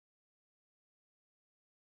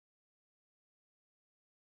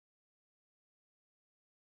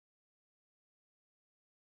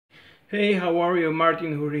Hey, how are you?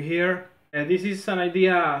 Martin Huri here. This is an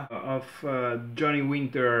idea of Johnny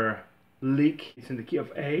Winter lick. It's in the key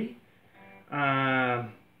of A.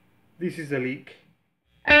 This is the lick.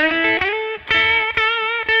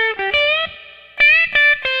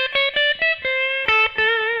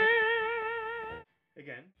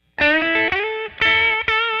 Again.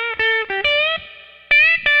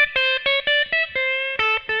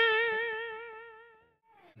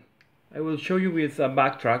 I will show you with a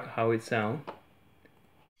backtrack how it sounds.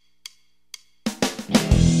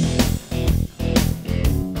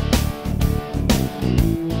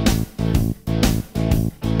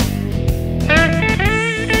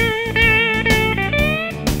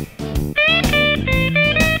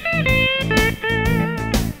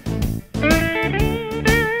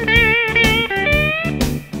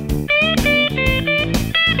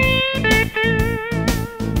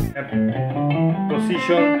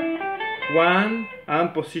 Position 1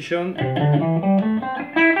 and position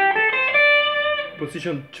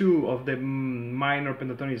 2 of the minor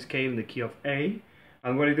pentatonic scale in the key of A.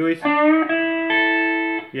 And what I do is,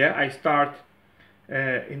 I start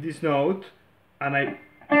in this note and I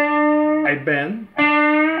bend,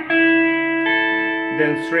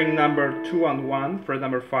 then string number 2 and 1, fret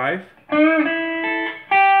number 5.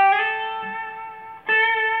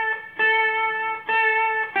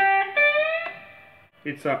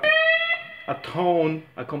 It's a tone,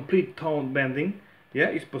 a complete tone bending.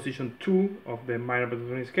 It's position 2 of the minor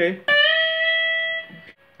pentatonic scale.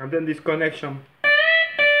 And then this connection.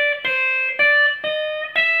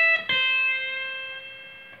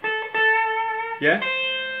 Here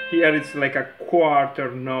it's like a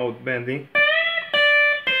quarter note bending.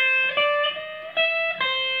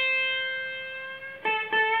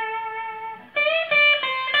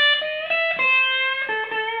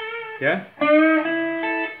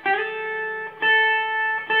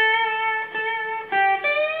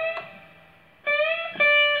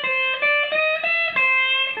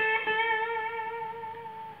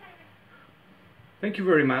 Thank you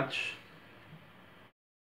very much.